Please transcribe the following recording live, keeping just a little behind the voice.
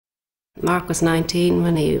Mark was 19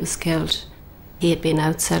 when he was killed. He had been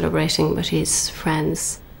out celebrating with his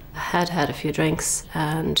friends, had had a few drinks,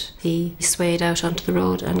 and he swayed out onto the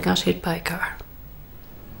road and got hit by a car.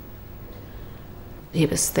 He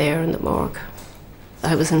was there in the morgue.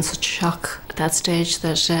 I was in such shock at that stage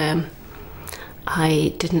that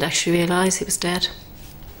I didn't actually realise he was dead.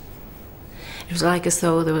 It was like as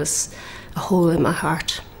though there was a hole in my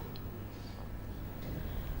heart.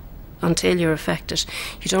 Until you're affected,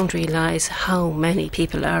 you don't realise how many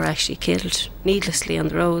people are actually killed needlessly on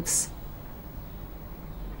the roads.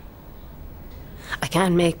 I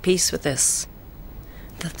can't make peace with this.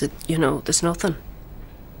 There's nothing.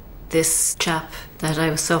 This chap that I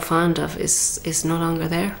was so fond of is no longer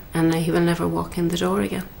there, and he will never walk in the door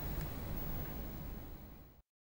again.